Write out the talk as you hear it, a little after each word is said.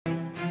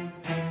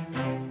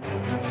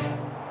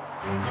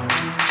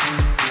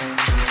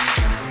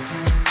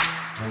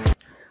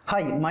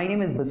Hi, my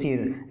name is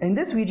Basir. In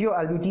this video,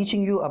 I'll be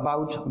teaching you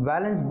about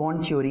valence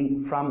bond theory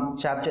from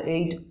Chapter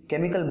 8,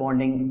 Chemical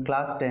Bonding,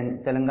 Class 10,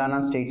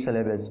 Telangana State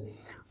Syllabus.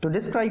 To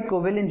describe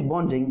covalent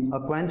bonding, a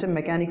quantum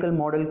mechanical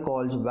model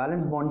called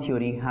valence bond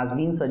theory has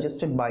been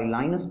suggested by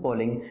Linus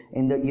Pauling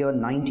in the year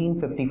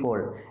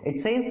 1954. It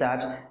says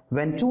that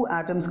when two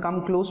atoms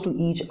come close to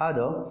each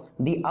other,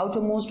 the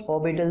outermost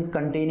orbitals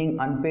containing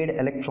unpaired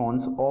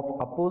electrons of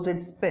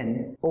opposite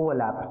spin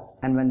overlap,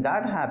 and when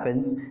that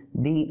happens,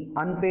 the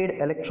unpaired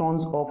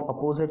electrons of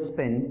opposite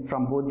spin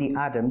from both the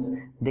atoms,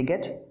 they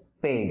get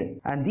paired,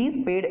 and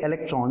these paired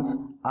electrons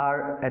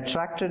are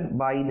attracted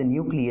by the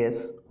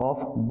nucleus of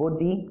both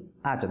the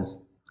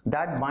atoms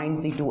that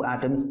binds the two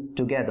atoms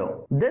together.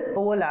 This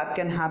overlap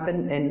can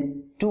happen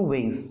in two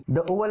ways.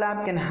 The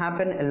overlap can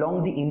happen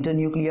along the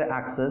internuclear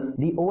axis.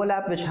 The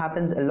overlap which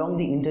happens along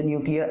the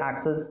internuclear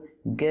axis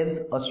gives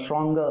a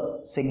stronger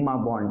sigma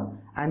bond,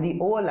 and the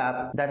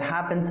overlap that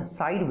happens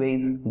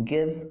sideways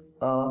gives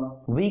a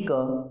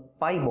weaker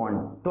pi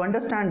bond. To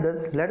understand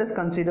this, let us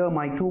consider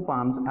my two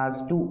palms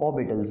as two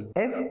orbitals.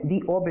 If the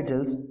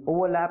orbitals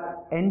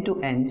overlap end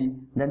to end,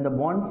 then the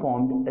bond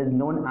formed is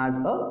known as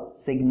a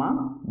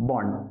sigma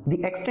bond.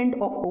 The extent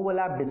of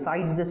overlap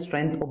decides the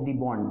strength of the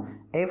bond.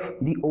 If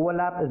the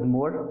overlap is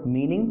more,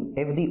 meaning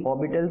if the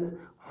orbitals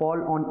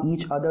fall on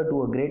each other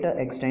to a greater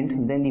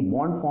extent, then the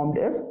bond formed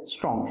is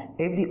strong.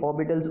 If the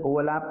orbitals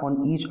overlap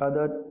on each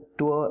other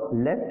to a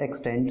less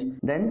extent,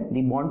 then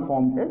the bond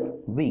formed is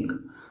weak.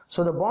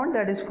 So the bond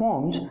that is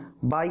formed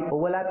by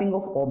overlapping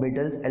of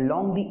orbitals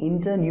along the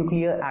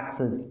internuclear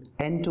axis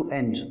end to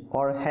end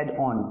or head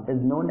on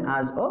is known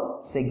as a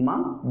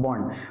sigma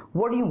bond.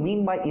 What do you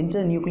mean by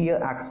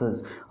internuclear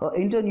axis?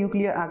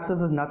 Internuclear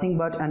axis is nothing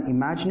but an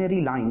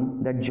imaginary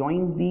line that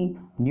joins the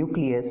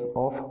nucleus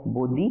of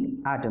both the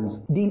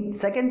atoms. The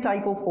second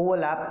type of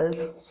overlap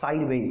is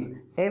sideways.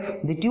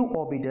 If the two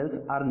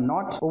orbitals are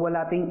not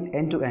overlapping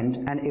end to end,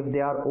 and if they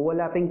are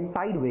overlapping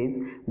sideways,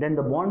 then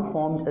the bond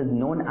formed is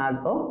known as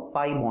a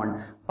pi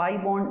bond. Pi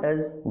bond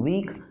is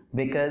weak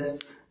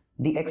because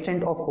the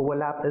extent of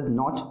overlap is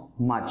not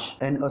much.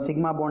 In a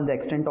sigma bond, the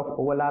extent of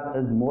overlap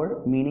is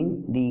more,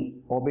 meaning the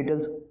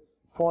orbitals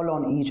fall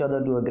on each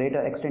other to a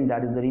greater extent.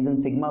 That is the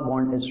reason sigma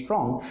bond is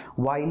strong,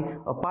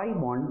 while a pi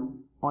bond,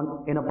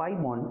 in a pi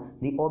bond,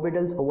 the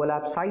orbitals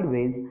overlap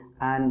sideways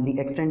and the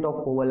extent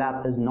of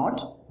overlap is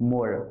not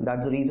more.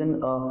 That's the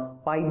reason a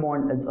pi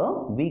bond is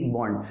a weak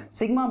bond.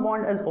 Sigma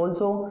bond is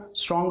also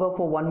stronger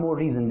for one more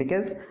reason,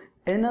 because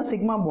in a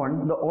sigma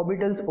bond, the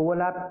orbitals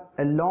overlap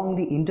along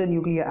the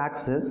internuclear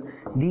axis.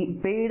 The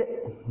paired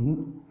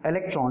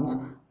electrons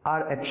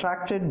are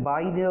attracted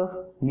by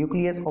the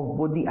nucleus of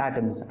both the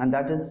atoms, and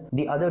that is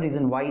the other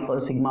reason why a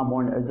sigma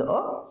bond is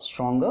a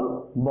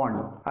stronger bond.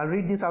 I'll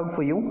read this out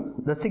for you.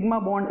 The sigma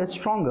bond is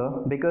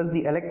stronger because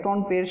the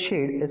electron pair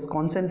shade is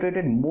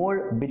concentrated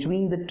more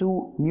between the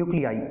two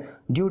nuclei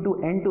due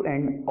to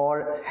end-to-end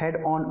or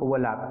head-on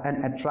overlap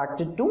and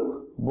attracted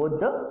to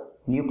both the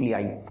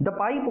nuclei. The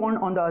pi bond,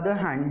 on the other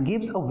hand,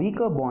 gives a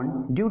weaker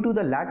bond due to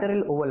the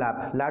lateral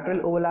overlap.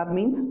 Lateral overlap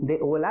means they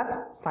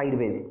overlap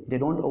sideways. They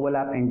don't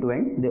overlap end to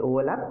end, they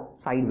overlap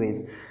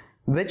sideways,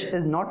 which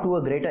is not to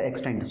a greater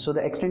extent. So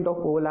the extent of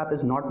overlap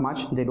is not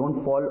much. They don't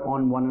fall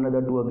on one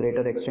another to a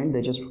greater extent.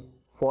 They just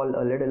fall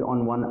a little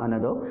on one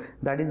another.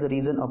 That is the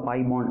reason a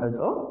pi bond is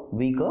a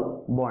weaker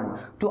bond.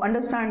 To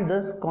understand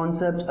this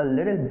concept a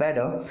little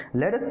better,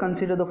 let us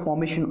consider the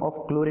formation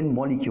of chlorine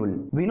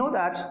molecule. We know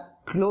that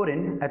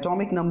chlorine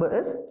atomic number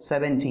is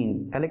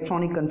 17.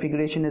 Electronic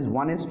configuration is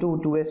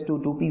 1s2,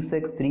 2s2,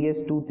 2p6,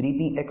 3s2,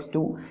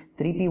 3px2,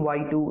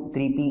 3py2,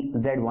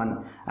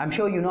 3pz1. I'm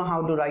sure you know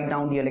how to write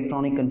down the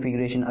electronic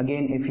configuration.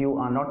 Again, if you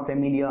are not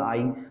familiar,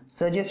 I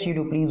suggest you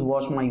to please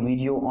watch my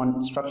video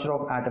on Structure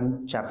of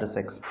Atom Chapter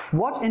 6.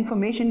 What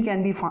information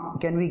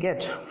can we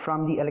get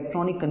from the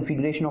electronic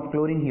configuration of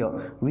chlorine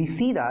here? We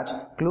see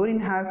that chlorine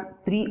has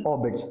 3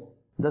 orbits.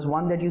 This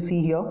one that you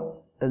see here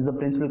is the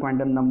principal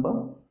quantum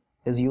number,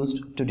 is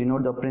used to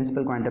denote the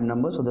principal quantum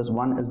number. So this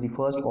 1 is the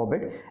first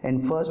orbit.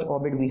 In first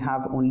orbit we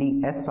have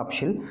only s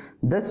subshell.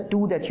 This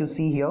 2 that you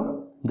see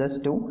here,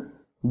 this 2,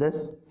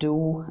 this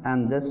 2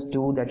 and this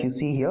 2 that you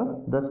see here,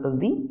 this is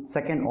the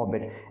second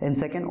orbit. In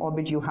second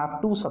orbit you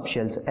have 2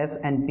 subshells, s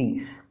and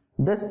p.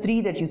 This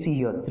 3 that you see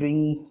here,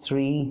 3,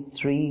 3,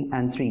 3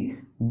 and 3.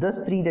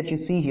 This 3 that you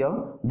see here,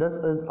 this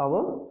is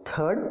our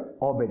third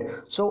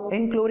orbit. So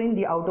in chlorine,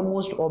 the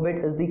outermost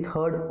orbit is the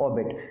third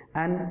orbit,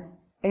 and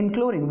in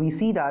chlorine we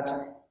see that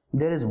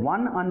there is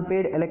one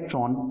unpaired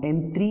electron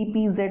in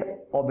 3pz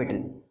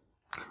orbital.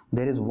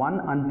 There is one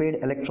unpaired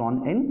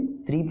electron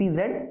in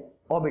 3pz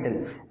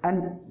orbital,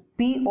 and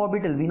p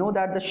orbital, we know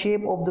that the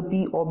shape of the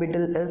p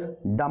orbital is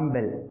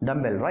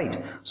dumbbell,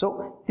 right?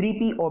 So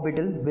 3p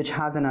orbital, which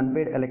has an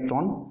unpaired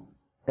electron,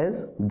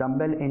 is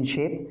dumbbell in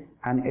shape,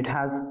 and it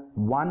has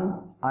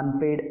one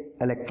unpaired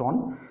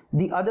electron.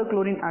 The other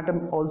chlorine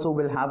atom also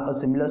will have a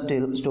similar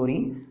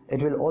story.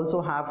 It will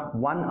also have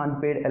one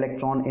unpaired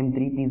electron in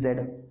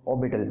 3pz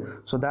orbital.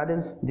 So that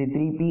is the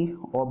 3p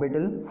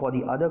orbital for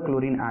the other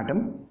chlorine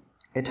atom.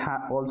 it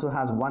also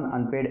has one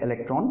unpaired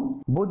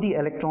electron. Both the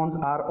electrons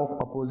are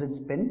of opposite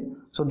spin.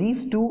 So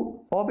these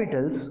two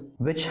orbitals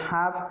which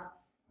have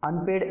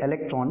unpaired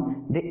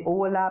electron, they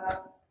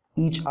overlap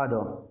each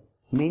other,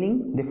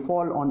 meaning they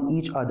fall on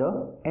each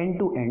other end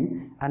to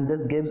end, and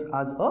this gives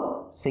us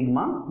a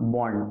sigma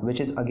bond,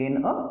 which is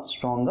again a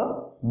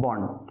stronger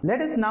bond.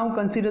 Let us now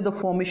consider the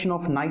formation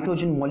of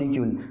nitrogen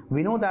molecule.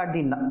 We know that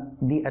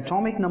the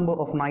atomic number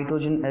of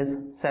nitrogen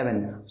is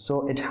 7.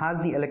 So it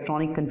has the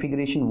electronic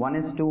configuration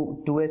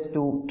 1s2,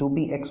 2s2,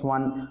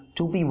 2px1,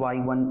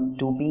 2py1,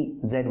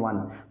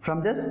 2pz1.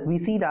 From this we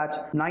see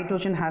that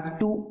nitrogen has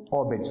two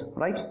orbits,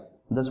 right?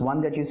 This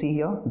one that you see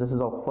here, this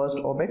is our first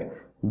orbit.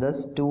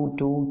 This 2,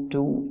 2,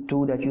 2,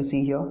 2 that you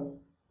see here,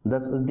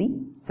 this is the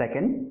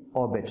second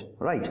orbit,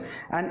 right?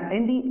 And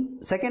in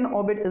the second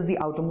orbit is the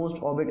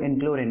outermost orbit in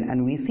chlorine,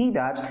 and we see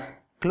that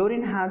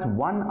chlorine has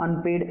one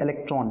unpaired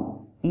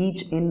electron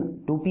each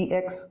in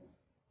 2px,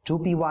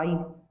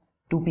 2py,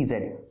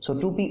 2pz. So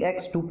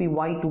 2px,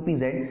 2py,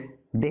 2pz,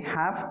 they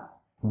have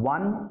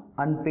one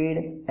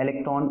unpaired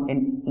electron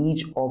in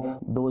each of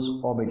those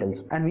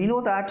orbitals. And we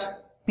know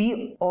that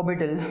p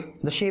orbital,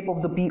 the shape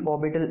of the p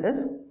orbital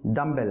is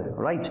dumbbell,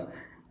 right?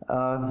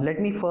 Let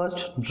me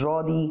first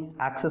draw the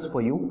axis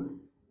for you.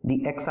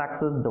 The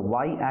x-axis, the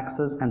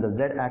y-axis and the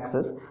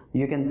z-axis.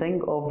 You can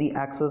think of the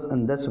axis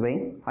in this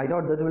way. I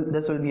thought that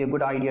this will be a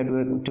good idea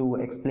to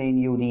explain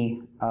you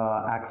the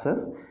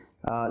axis.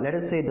 Let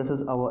us say this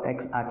is our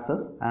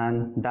x-axis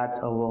and that's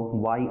our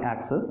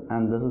y-axis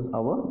and this is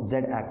our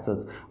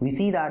z-axis. We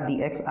see that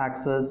the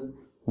x-axis,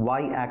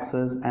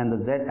 y-axis and the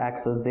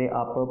z-axis, they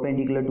are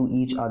perpendicular to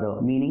each other,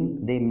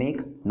 meaning they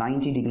make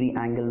 90-degree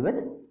angle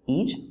with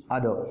each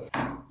other.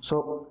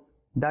 So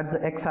that's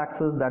the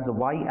x-axis, that's the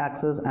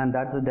y-axis and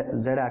that's the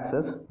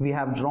z-axis. We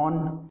have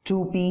drawn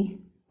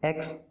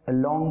 2px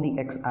along the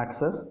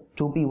x-axis,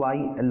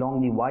 2py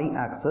along the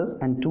y-axis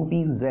and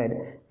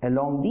 2pz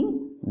along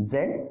the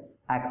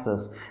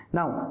z-axis.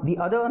 Now the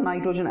other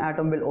nitrogen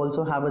atom will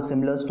also have a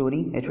similar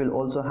story. It will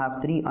also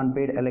have three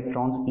unpaired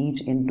electrons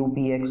each in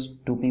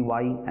 2px,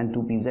 2py and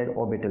 2pz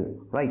orbital,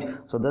 right?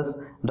 So this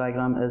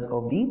diagram is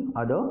of the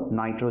other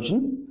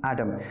nitrogen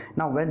atom.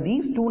 Now when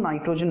these two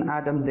nitrogen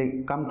atoms,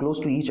 they come close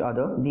to each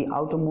other, the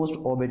outermost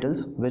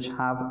orbitals which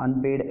have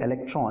unpaired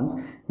electrons,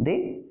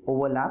 they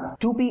overlap.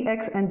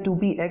 2px and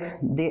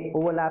 2px, they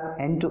overlap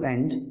end to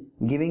end,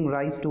 giving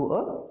rise to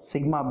a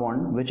sigma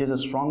bond, which is a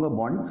stronger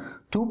bond.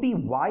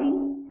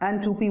 2py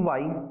and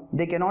 2py,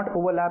 they cannot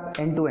overlap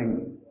end to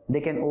end.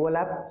 They can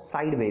overlap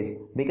sideways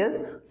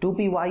because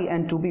 2py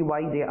and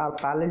 2py, they are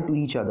parallel to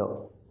each other.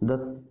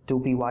 This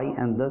 2py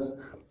and this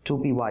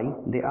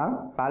 2py, they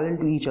are parallel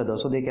to each other,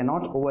 so they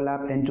cannot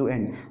overlap end to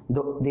end.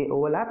 They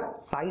overlap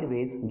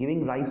sideways,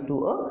 giving rise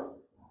to a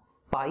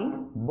pi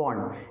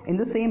bond. In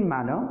the same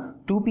manner,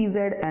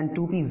 2pz and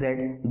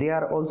 2pz, they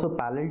are also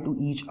parallel to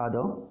each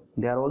other.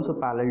 They are also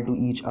parallel to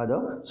each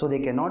other, so they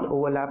cannot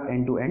overlap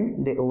end to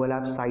end. They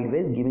overlap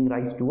sideways, giving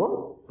rise to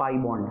a pi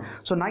bond.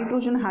 So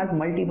nitrogen has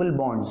multiple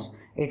bonds.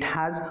 It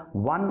has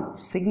one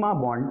sigma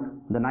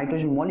bond. The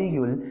nitrogen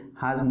molecule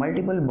has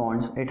multiple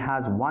bonds. It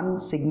has one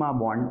sigma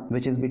bond,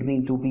 which is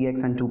between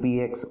 2px and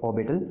 2px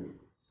orbital,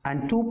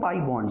 and two pi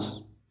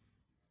bonds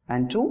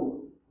and two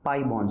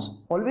pi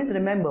bonds. Always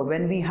remember,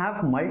 when we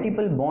have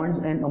multiple bonds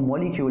in a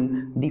molecule,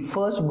 the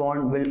first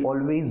bond will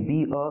always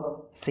be a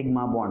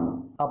sigma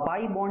bond. A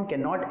pi bond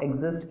cannot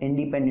exist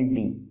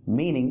independently,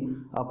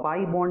 meaning a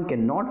pi bond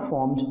cannot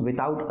form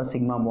without a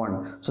sigma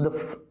bond.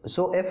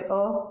 So if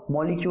a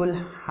molecule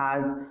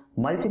has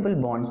multiple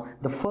bonds,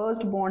 the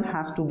first bond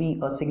has to be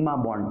a sigma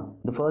bond.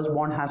 The first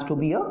bond has to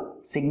be a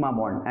sigma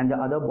bond, and the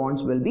other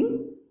bonds will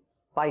be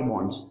pi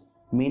bonds,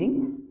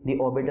 meaning the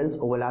orbitals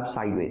overlap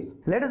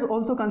sideways. Let us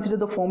also consider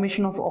the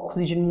formation of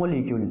oxygen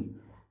molecule.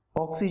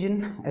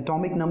 Oxygen,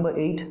 atomic number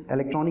 8,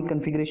 electronic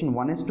configuration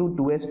 1s2,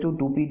 2s2,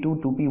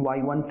 2p2,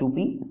 2py1,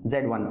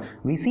 2pz1.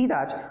 We see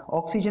that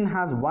oxygen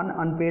has one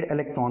unpaired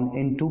electron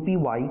in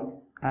 2py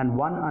and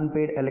one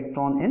unpaired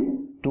electron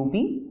in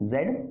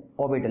 2pz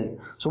orbital.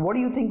 So what do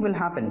you think will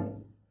happen?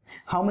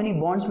 How many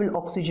bonds will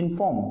oxygen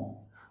form?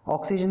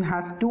 Oxygen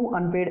has two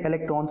unpaired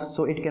electrons,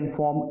 so it can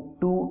form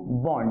two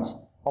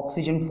bonds.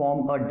 Oxygen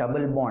form a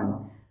double bond.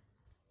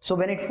 So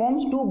when it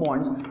forms two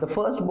bonds, the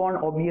first bond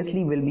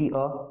obviously will be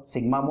a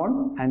sigma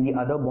bond and the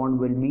other bond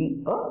will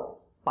be a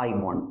pi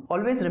bond.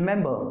 Always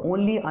remember,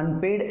 only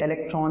unpaired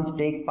electrons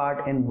take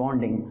part in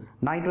bonding.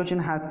 Nitrogen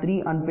has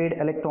three unpaired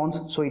electrons,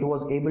 so it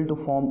was able to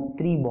form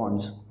three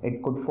bonds.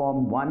 It could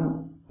form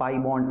one pi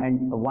bond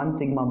and one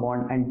sigma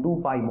bond and two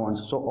pi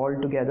bonds. So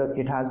altogether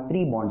it has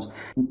three bonds.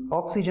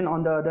 Oxygen,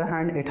 on the other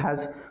hand, it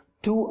has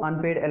two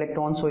unpaired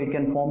electrons, so it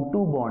can form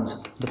two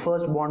bonds. The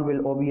first bond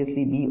will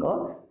obviously be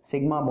a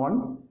sigma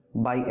bond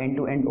by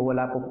end-to-end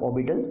overlap of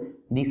orbitals.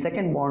 The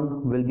second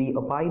bond will be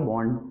a pi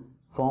bond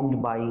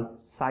formed by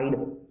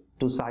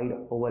side-to-side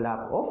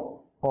overlap of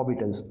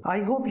orbitals.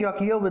 I hope you are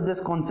clear with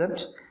this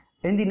concept.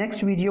 In the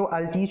next video,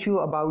 I'll teach you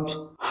about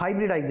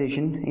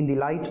hybridization in the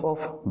light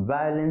of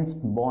valence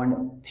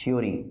bond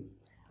theory.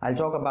 I'll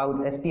talk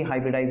about sp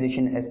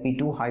hybridization,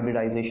 sp2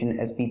 hybridization,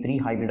 sp3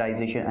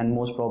 hybridization, and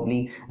most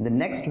probably the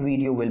next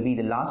video will be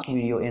the last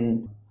video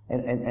in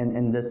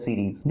this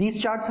series.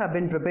 These charts have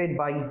been prepared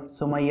by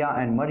Sumaya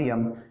and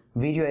Mariam.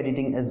 Video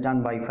editing is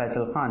done by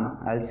Faisal Khan.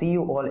 I'll see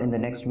you all in the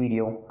next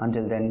video.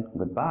 Until then,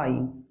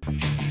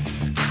 goodbye.